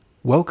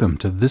Welcome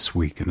to This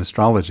Week in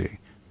Astrology.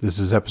 This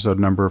is episode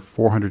number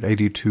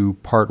 482,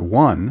 part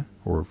 1,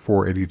 or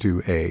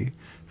 482A,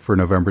 for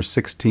November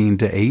 16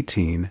 to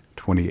 18,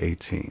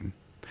 2018.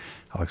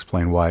 I'll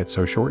explain why it's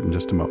so short in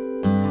just a moment.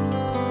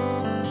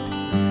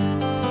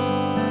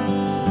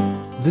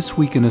 This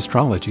Week in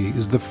Astrology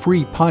is the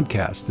free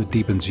podcast that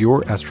deepens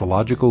your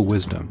astrological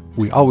wisdom.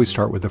 We always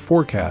start with a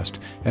forecast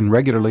and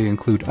regularly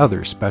include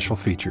other special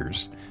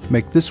features.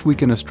 Make This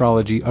Week in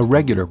Astrology a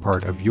regular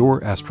part of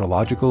your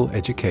astrological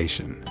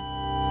education.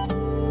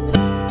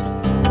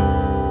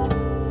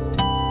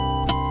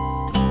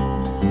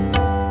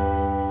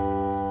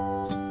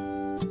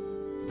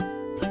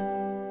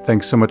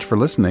 Thanks so much for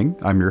listening.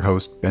 I'm your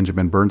host,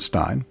 Benjamin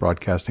Bernstein,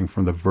 broadcasting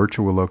from the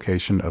virtual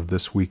location of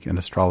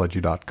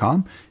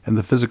thisweekinastrology.com and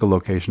the physical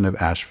location of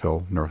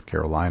Asheville, North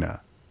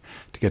Carolina.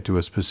 To get to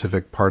a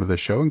specific part of the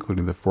show,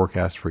 including the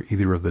forecast for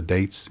either of the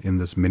dates in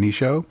this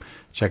mini-show,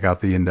 check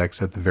out the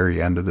index at the very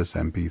end of this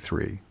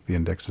MP3. The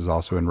index is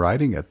also in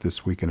writing at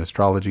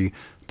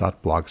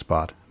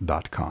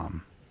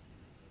thisweekinastrology.blogspot.com.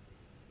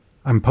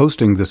 I'm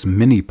posting this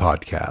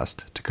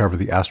mini-podcast to cover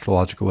the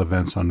astrological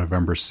events on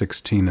November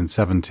 16 and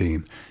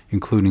 17,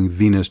 including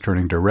Venus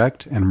turning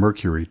direct and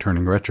Mercury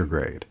turning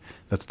retrograde.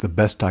 That's the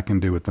best I can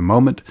do at the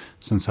moment,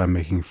 since I'm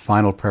making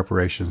final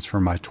preparations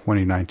for my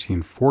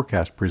 2019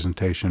 forecast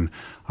presentation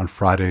on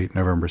Friday,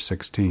 November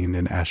 16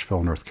 in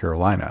Asheville, North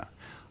Carolina.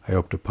 I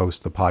hope to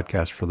post the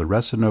podcast for the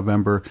rest of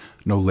November,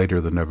 no later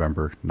than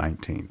November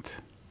 19th.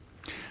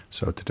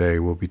 So today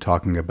we'll be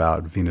talking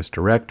about Venus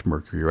direct,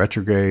 Mercury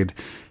retrograde,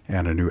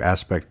 and a new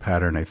aspect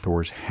pattern, a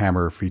Thor's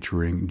hammer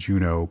featuring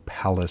Juno,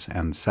 Pallas,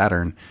 and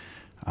Saturn.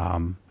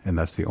 And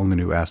that's the only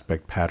new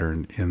aspect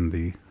pattern in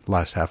the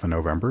last half of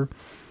November.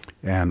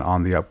 And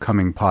on the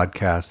upcoming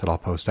podcast that I'll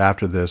post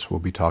after this,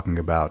 we'll be talking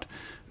about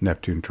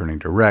Neptune turning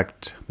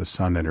direct, the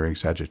Sun entering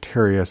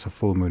Sagittarius, a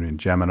full moon in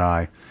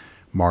Gemini,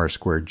 Mars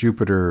square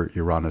Jupiter,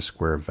 Uranus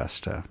square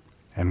Vesta.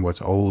 And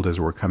what's old as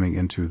we're coming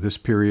into this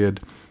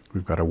period,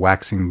 we've got a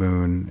waxing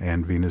moon,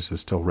 and Venus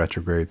is still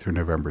retrograde through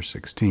November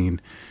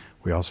 16.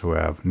 We also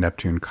have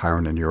Neptune,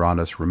 Chiron, and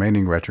Uranus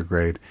remaining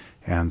retrograde,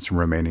 and some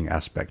remaining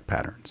aspect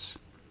patterns.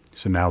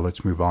 So now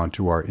let's move on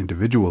to our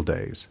individual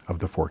days of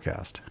the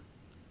forecast.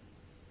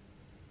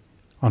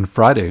 On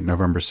Friday,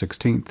 November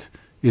 16th,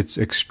 it's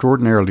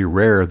extraordinarily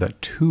rare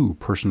that two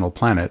personal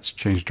planets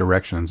change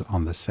directions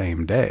on the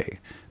same day,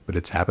 but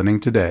it's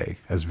happening today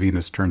as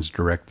Venus turns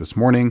direct this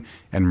morning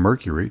and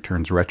Mercury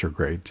turns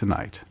retrograde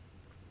tonight.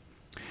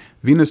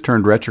 Venus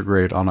turned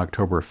retrograde on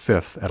October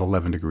 5th at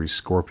 11 degrees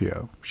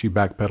Scorpio. She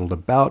backpedaled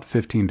about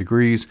 15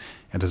 degrees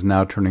and is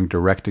now turning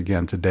direct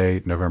again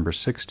today, November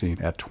 16,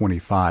 at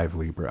 25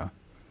 Libra.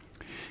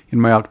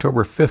 In my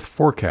October 5th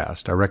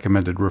forecast, I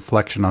recommended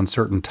reflection on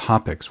certain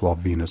topics while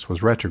Venus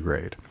was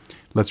retrograde.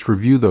 Let's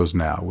review those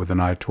now with an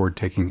eye toward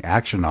taking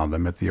action on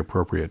them at the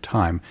appropriate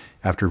time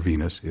after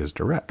Venus is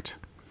direct.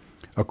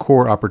 A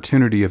core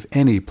opportunity of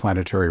any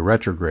planetary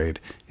retrograde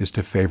is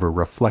to favor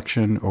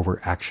reflection over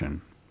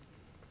action.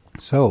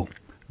 So,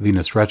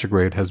 Venus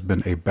retrograde has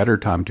been a better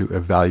time to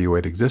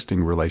evaluate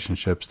existing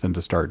relationships than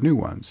to start new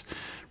ones,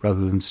 rather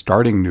than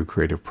starting new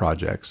creative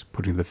projects,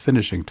 putting the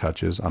finishing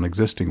touches on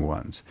existing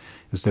ones,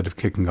 instead of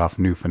kicking off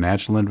new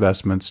financial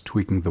investments,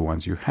 tweaking the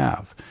ones you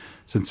have.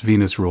 Since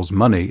Venus rules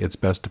money, it's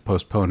best to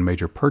postpone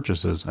major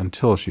purchases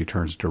until she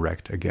turns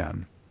direct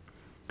again.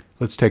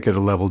 Let's take it a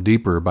level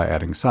deeper by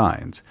adding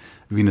signs.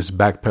 Venus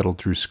backpedaled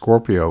through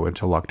Scorpio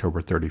until October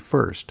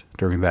 31st.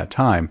 During that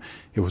time,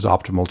 it was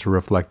optimal to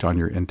reflect on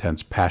your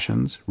intense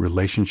passions,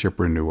 relationship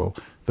renewal,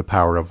 the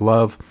power of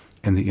love,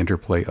 and the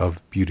interplay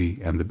of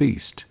Beauty and the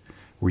Beast.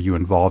 Were you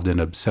involved in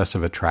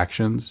obsessive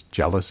attractions,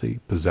 jealousy,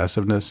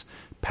 possessiveness,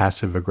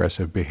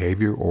 passive-aggressive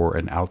behavior, or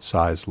an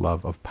outsized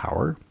love of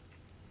power?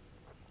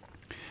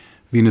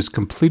 Venus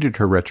completed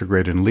her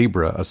retrograde in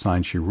Libra, a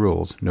sign she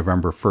rules,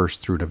 November 1st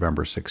through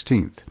November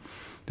 16th.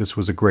 This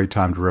was a great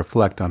time to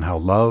reflect on how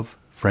love,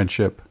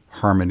 friendship,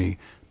 harmony,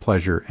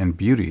 pleasure, and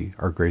beauty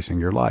are gracing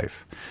your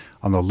life.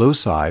 On the low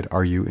side,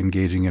 are you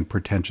engaging in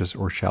pretentious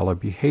or shallow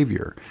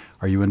behavior?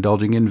 Are you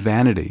indulging in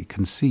vanity,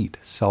 conceit,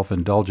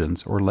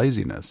 self-indulgence, or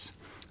laziness?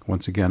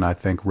 Once again, I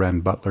thank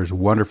Ren Butler's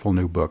wonderful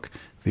new book,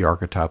 The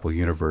Archetypal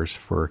Universe,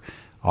 for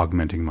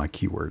augmenting my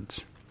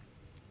keywords.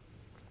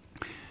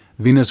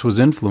 Venus was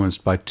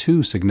influenced by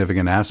two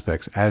significant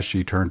aspects as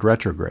she turned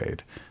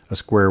retrograde. A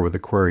square with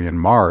Aquarian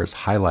Mars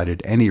highlighted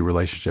any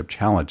relationship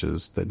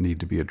challenges that need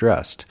to be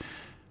addressed.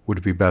 Would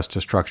it be best to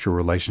structure a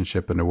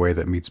relationship in a way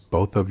that meets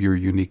both of your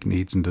unique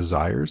needs and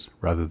desires,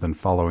 rather than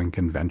following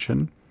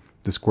convention?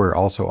 The square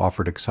also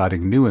offered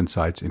exciting new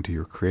insights into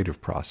your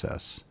creative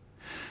process.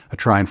 A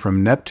trine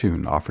from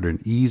Neptune offered an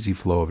easy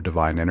flow of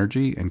divine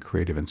energy and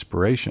creative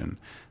inspiration.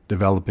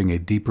 Developing a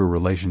deeper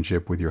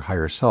relationship with your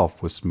higher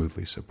self was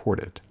smoothly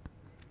supported.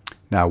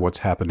 Now, what's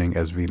happening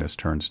as Venus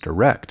turns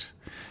direct?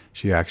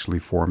 She actually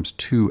forms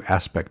two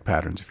aspect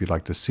patterns. If you'd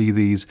like to see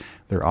these,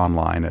 they're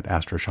online at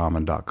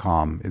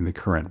astroshaman.com in the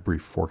current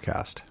brief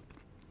forecast.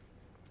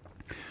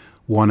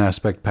 One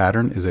aspect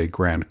pattern is a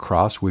grand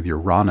cross with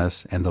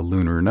Uranus and the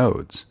lunar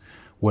nodes.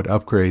 What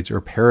upgrades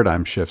or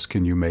paradigm shifts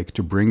can you make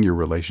to bring your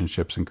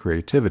relationships and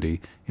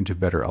creativity into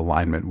better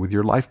alignment with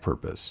your life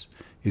purpose?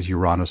 Is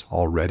Uranus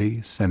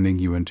already sending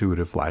you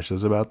intuitive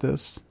flashes about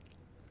this?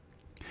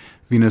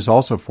 Venus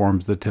also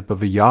forms the tip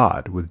of a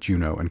yod with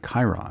Juno and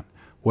Chiron.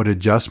 What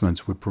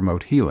adjustments would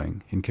promote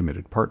healing in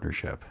committed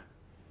partnership?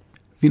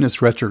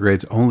 Venus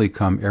retrogrades only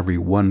come every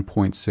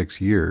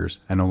 1.6 years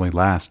and only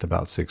last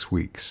about 6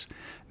 weeks.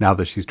 Now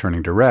that she's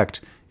turning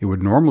direct, it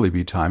would normally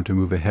be time to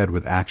move ahead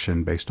with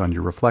action based on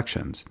your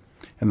reflections.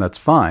 And that's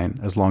fine,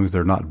 as long as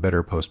they're not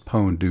better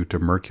postponed due to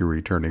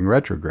Mercury turning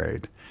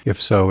retrograde. If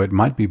so, it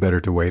might be better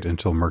to wait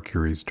until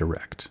Mercury's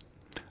direct.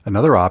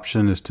 Another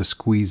option is to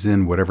squeeze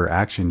in whatever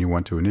action you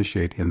want to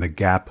initiate in the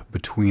gap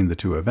between the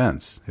two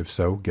events. If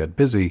so, get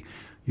busy.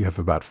 You have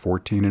about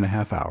 14 and a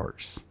half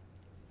hours.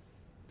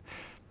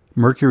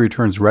 Mercury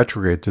turns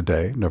retrograde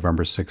today,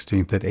 November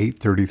 16th at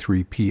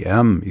 8:33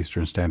 p.m.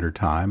 Eastern Standard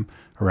Time,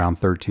 around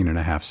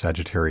 13.5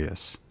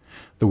 Sagittarius.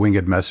 The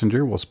Winged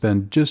Messenger will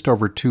spend just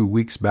over 2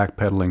 weeks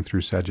backpedaling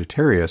through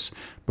Sagittarius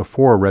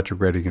before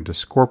retrograding into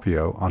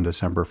Scorpio on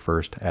December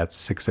 1st at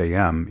 6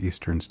 a.m.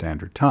 Eastern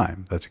Standard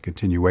Time. That's a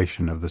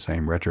continuation of the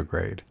same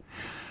retrograde.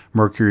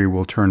 Mercury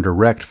will turn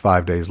direct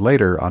 5 days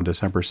later on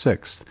December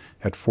 6th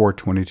at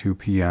 4:22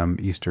 p.m.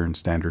 Eastern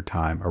Standard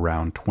Time,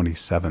 around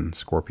 27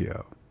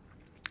 Scorpio.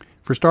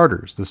 For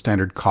starters, the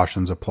standard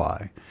cautions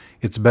apply.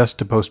 It's best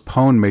to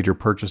postpone major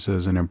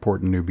purchases and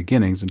important new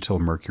beginnings until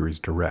Mercury's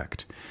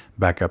direct.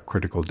 Back up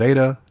critical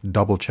data,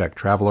 double-check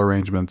travel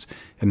arrangements,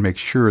 and make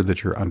sure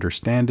that you're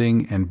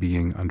understanding and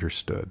being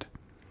understood.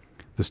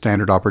 The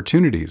standard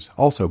opportunities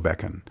also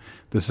beckon.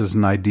 This is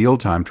an ideal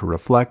time to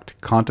reflect,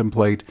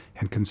 contemplate,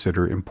 and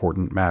consider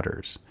important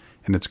matters.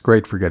 And it's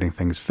great for getting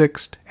things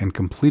fixed and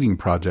completing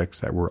projects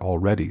that were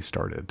already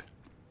started.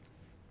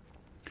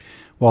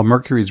 While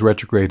Mercury's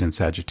retrograde in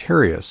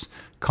Sagittarius,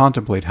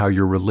 contemplate how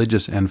your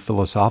religious and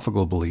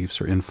philosophical beliefs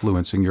are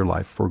influencing your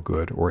life for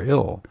good or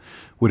ill.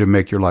 Would it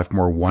make your life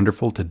more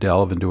wonderful to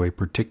delve into a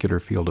particular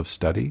field of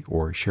study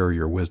or share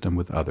your wisdom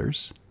with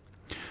others?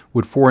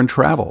 Would foreign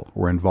travel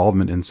or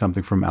involvement in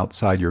something from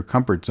outside your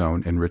comfort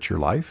zone enrich your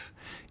life?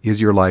 Is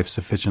your life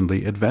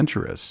sufficiently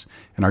adventurous?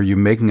 And are you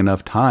making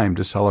enough time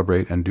to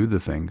celebrate and do the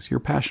things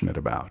you're passionate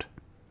about?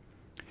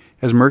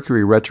 As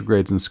Mercury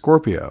retrogrades in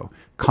Scorpio,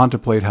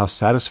 contemplate how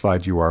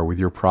satisfied you are with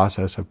your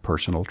process of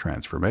personal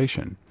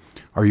transformation.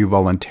 Are you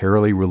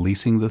voluntarily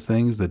releasing the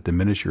things that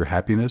diminish your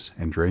happiness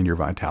and drain your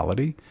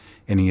vitality?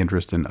 Any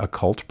interest in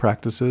occult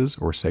practices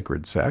or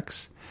sacred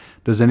sex?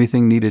 Does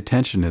anything need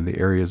attention in the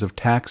areas of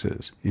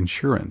taxes,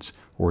 insurance,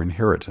 or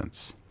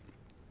inheritance?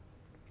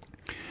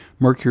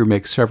 Mercury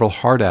makes several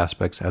hard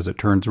aspects as it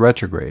turns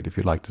retrograde. If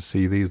you'd like to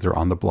see these, they're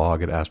on the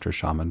blog at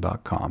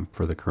astroshaman.com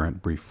for the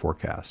current brief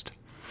forecast.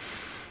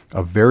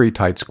 A very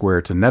tight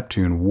square to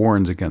Neptune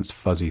warns against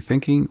fuzzy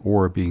thinking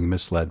or being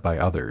misled by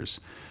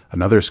others.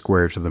 Another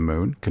square to the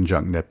Moon,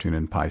 conjunct Neptune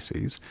in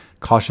Pisces,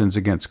 cautions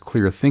against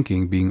clear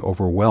thinking being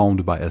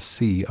overwhelmed by a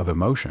sea of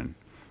emotion.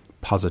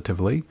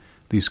 Positively,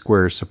 these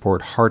squares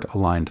support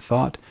heart-aligned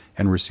thought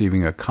and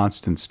receiving a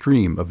constant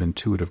stream of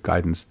intuitive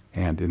guidance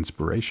and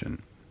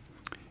inspiration.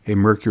 A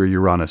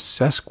Mercury-Uranus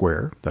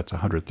sesquare, that's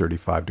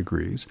 135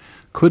 degrees,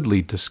 could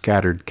lead to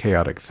scattered,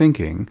 chaotic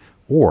thinking,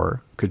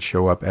 or could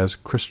show up as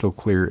crystal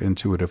clear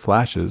intuitive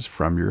flashes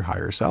from your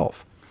higher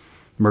self.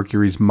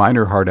 Mercury's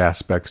minor hard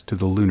aspects to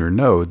the lunar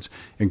nodes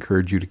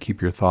encourage you to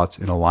keep your thoughts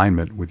in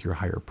alignment with your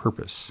higher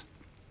purpose.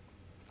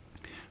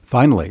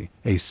 Finally,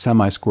 a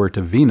semi-square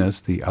to Venus,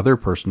 the other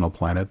personal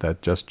planet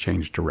that just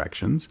changed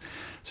directions,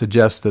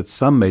 suggests that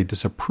some may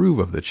disapprove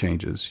of the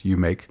changes you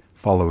make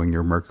following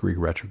your Mercury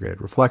retrograde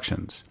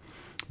reflections.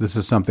 This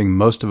is something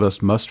most of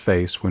us must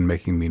face when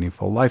making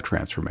meaningful life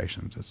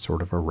transformations. It's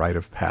sort of a rite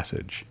of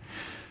passage.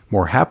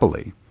 More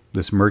happily,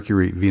 this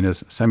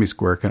Mercury-Venus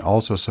semisquare can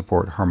also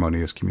support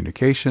harmonious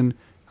communication,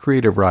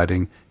 creative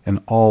writing,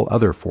 and all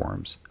other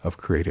forms of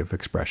creative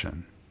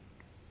expression.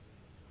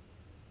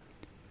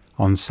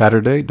 On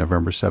Saturday,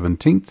 November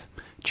 17th,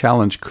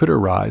 challenge could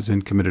arise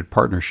in committed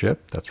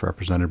partnership, that's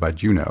represented by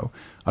Juno,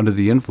 under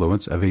the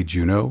influence of a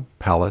Juno,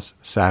 Pallas,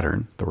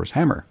 Saturn, Thor's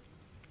hammer.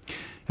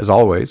 As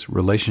always,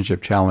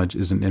 relationship challenge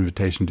is an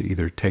invitation to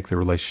either take the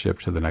relationship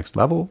to the next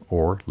level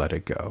or let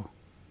it go.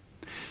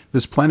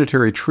 This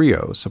planetary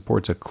trio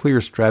supports a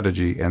clear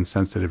strategy and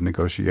sensitive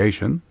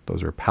negotiation,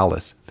 those are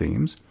Pallas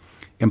themes,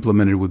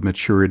 implemented with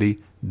maturity,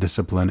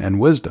 discipline, and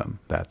wisdom,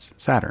 that's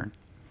Saturn.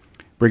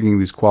 Bringing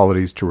these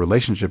qualities to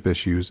relationship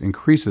issues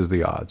increases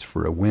the odds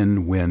for a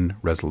win-win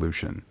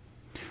resolution.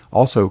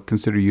 Also,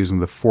 consider using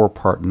the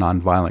 4-part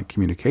nonviolent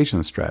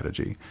communication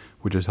strategy,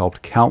 which has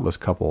helped countless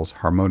couples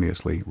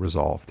harmoniously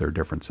resolve their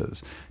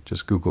differences.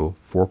 Just Google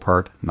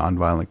 4-part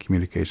nonviolent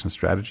communication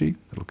strategy.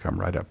 It'll come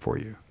right up for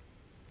you.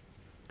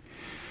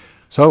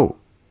 So,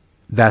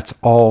 that's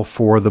all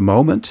for the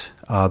moment.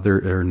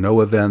 There are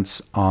no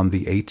events on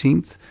the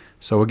 18th.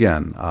 So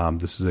again,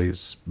 this is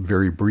a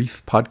very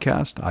brief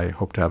podcast. I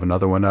hope to have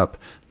another one up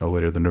no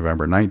later than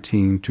November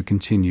 19 to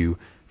continue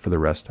for the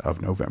rest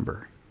of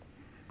November.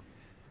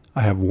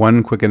 I have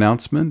one quick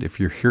announcement. If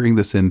you're hearing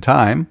this in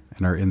time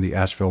and are in the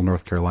Asheville,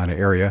 North Carolina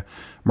area,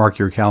 mark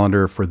your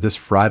calendar for this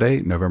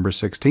Friday, November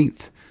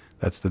 16th.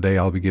 That's the day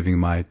I'll be giving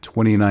my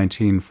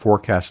 2019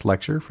 forecast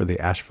lecture for the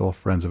Asheville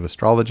Friends of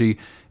Astrology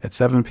at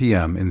 7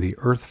 p.m. in the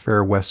Earth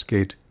Fair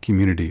Westgate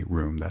Community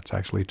Room. That's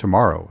actually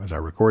tomorrow as I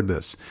record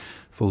this.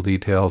 Full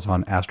details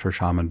on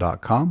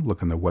astroshaman.com.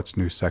 Look in the What's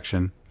New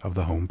section of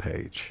the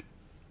homepage.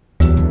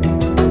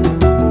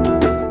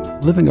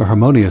 Living a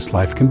harmonious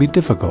life can be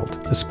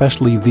difficult,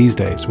 especially these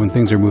days when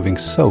things are moving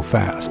so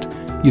fast.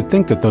 You'd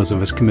think that those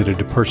of us committed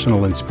to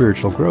personal and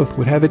spiritual growth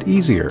would have it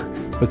easier,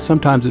 but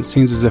sometimes it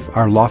seems as if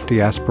our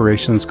lofty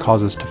aspirations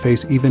cause us to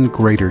face even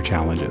greater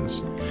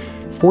challenges.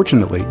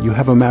 Fortunately, you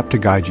have a map to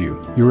guide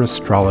you, your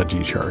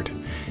astrology chart.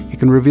 It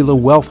can reveal a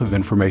wealth of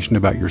information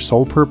about your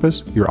soul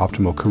purpose, your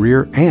optimal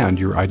career, and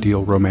your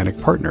ideal romantic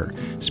partner.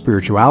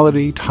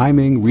 Spirituality,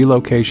 timing,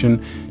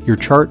 relocation. Your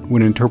chart,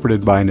 when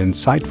interpreted by an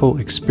insightful,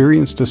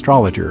 experienced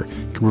astrologer,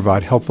 can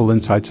provide helpful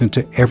insights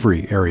into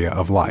every area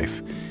of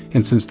life.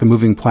 And since the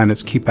moving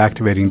planets keep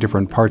activating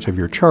different parts of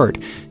your chart,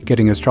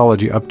 getting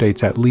astrology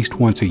updates at least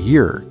once a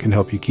year can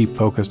help you keep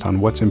focused on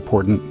what's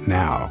important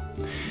now.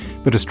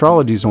 But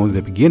astrology is only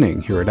the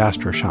beginning here at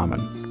Astro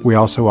Shaman. We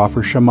also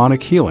offer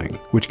shamanic healing,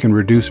 which can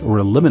reduce or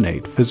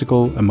eliminate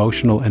physical,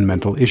 emotional, and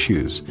mental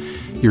issues.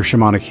 Your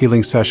shamanic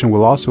healing session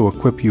will also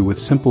equip you with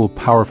simple,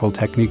 powerful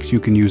techniques you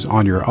can use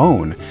on your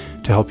own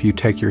to help you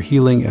take your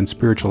healing and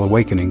spiritual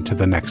awakening to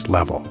the next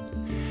level.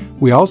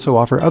 We also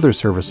offer other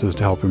services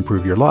to help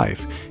improve your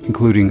life,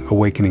 including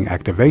awakening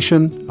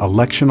activation,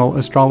 electional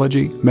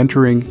astrology,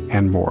 mentoring,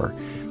 and more.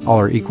 All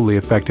are equally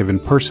effective in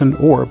person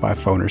or by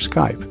phone or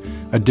Skype.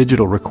 A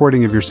digital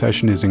recording of your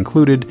session is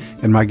included,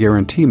 and my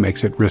guarantee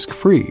makes it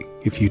risk-free.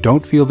 If you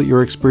don't feel that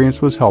your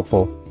experience was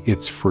helpful,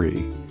 it's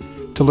free.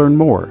 To learn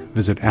more,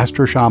 visit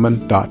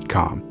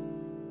astroshaman.com.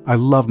 I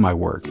love my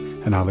work,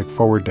 and I look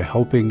forward to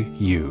helping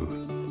you.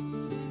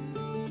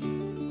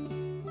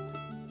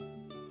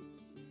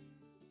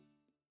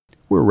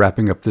 We're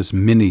wrapping up this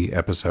mini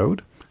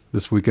episode.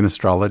 This Week in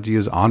Astrology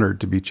is honored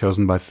to be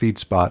chosen by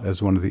FeedSpot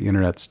as one of the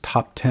Internet's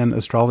top 10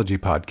 astrology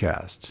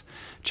podcasts.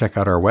 Check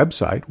out our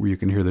website where you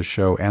can hear the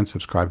show and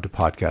subscribe to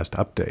podcast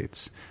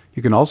updates.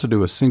 You can also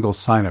do a single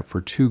sign-up for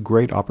 2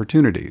 great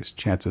opportunities,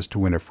 chances to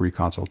win a free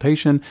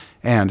consultation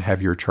and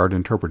have your chart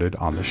interpreted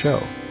on the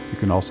show. You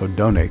can also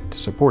donate to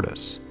support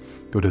us.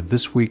 Go to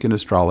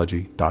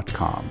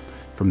thisweekinastrology.com.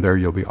 From there,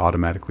 you'll be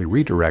automatically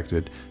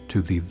redirected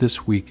to the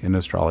This Week in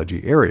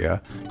Astrology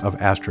area of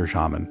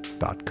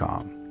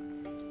astroshaman.com.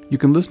 You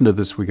can listen to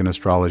This Week in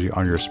Astrology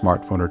on your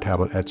smartphone or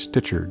tablet at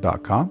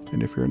Stitcher.com,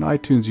 and if you're an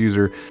iTunes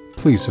user,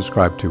 please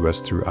subscribe to us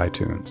through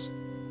iTunes.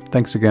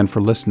 Thanks again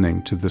for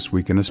listening to This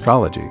Week in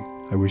Astrology.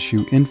 I wish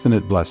you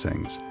infinite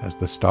blessings as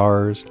the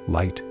stars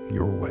light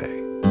your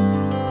way.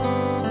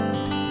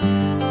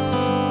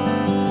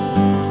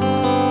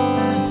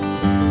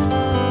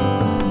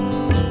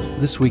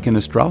 This Week in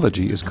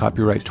Astrology is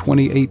copyright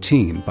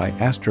 2018 by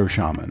Astro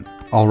Shaman.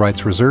 All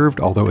rights reserved,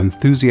 although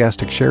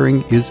enthusiastic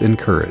sharing is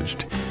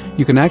encouraged.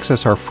 You can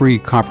access our free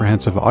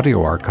comprehensive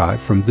audio archive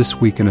from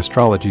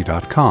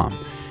thisweekinastrology.com.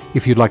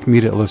 If you'd like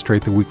me to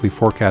illustrate the weekly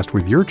forecast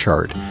with your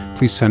chart,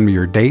 please send me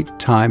your date,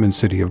 time, and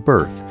city of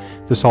birth.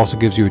 This also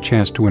gives you a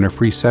chance to win a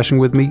free session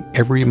with me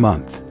every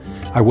month.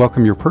 I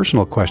welcome your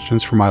personal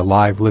questions for my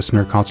live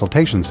listener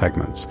consultation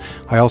segments.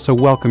 I also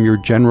welcome your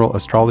general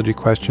astrology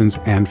questions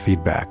and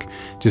feedback.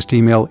 Just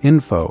email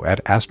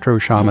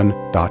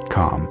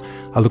info@astroshaman.com.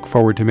 I look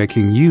forward to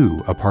making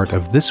you a part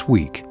of This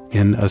Week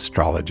in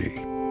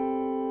Astrology.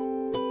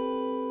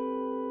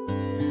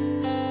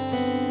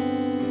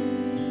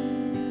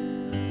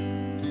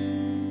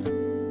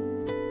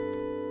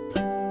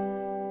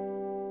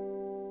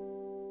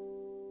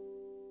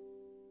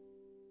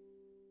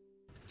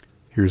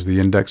 Here's the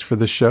index for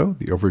this show.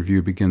 The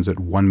overview begins at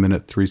 1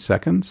 minute 3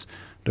 seconds.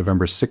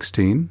 November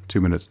 16, 2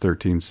 minutes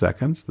 13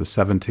 seconds. The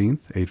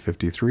 17th,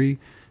 8:53.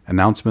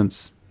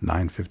 Announcements,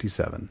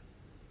 9:57.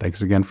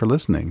 Thanks again for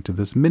listening to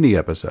this mini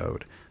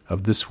episode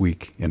of This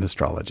Week in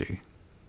Astrology.